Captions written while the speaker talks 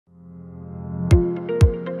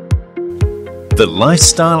The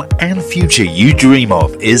lifestyle and future you dream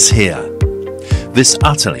of is here. This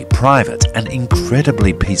utterly private and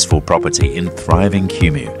incredibly peaceful property in thriving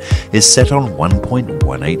Kumeu is set on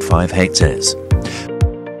 1.185 hectares.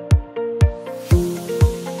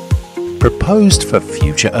 Proposed for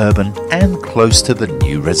future urban and close to the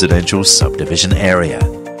new residential subdivision area.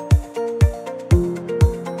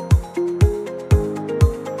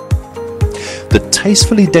 The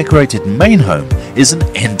tastefully decorated main home is an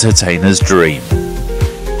entertainer's dream.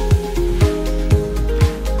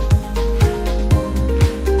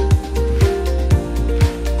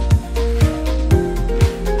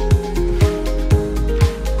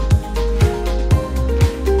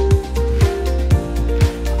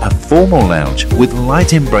 A formal lounge with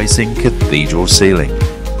light-embracing cathedral ceiling.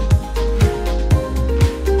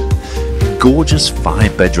 Gorgeous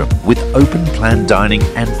 5-bedroom with open-plan dining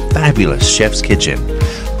and fabulous chef's kitchen.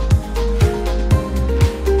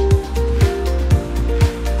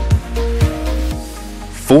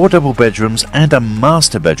 Four double bedrooms and a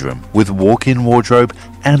master bedroom with walk-in wardrobe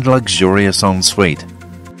and luxurious ensuite.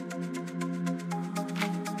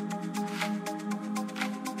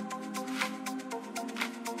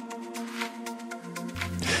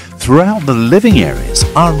 Throughout the living areas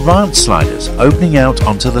are ranch sliders opening out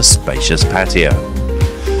onto the spacious patio.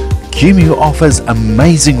 Kumeu offers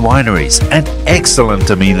amazing wineries and excellent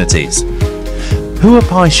amenities.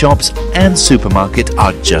 Huapai shops and supermarket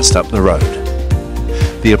are just up the road.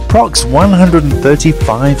 The approx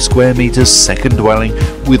 135 square meters second dwelling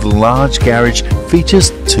with large garage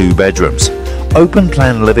features 2 bedrooms, open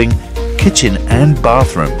plan living, kitchen and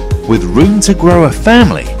bathroom, with room to grow a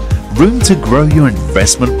family, room to grow your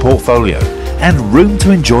investment portfolio, and room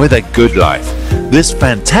to enjoy the good life. This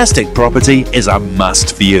fantastic property is a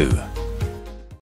must for you.